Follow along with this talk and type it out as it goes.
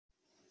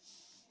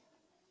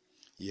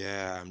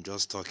Yeah, I'm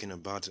just talking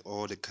about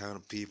all the kind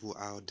of people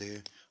out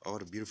there, all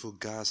the beautiful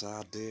guys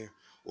out there.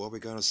 What we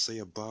gonna say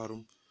about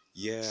them?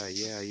 Yeah,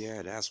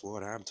 that's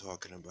what I'm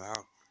talking about.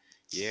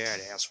 Yeah,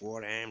 that's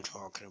what I'm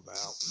talking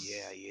about.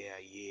 Yeah,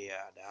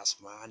 that's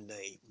my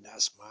name.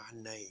 That's my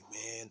name,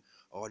 man.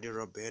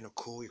 Order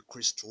Rabenico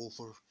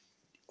Christopher,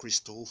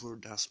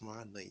 that's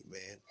my name,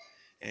 man.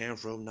 I'm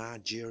from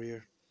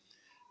Nigeria.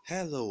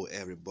 Hello,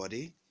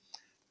 everybody.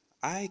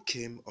 I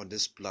came on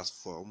this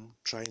platform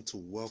trying to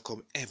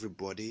welcome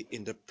everybody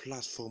in the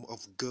platform of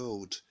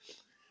gold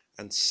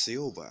and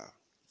silver.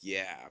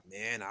 Yeah,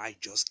 man, I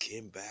just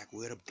came back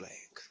with a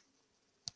blank.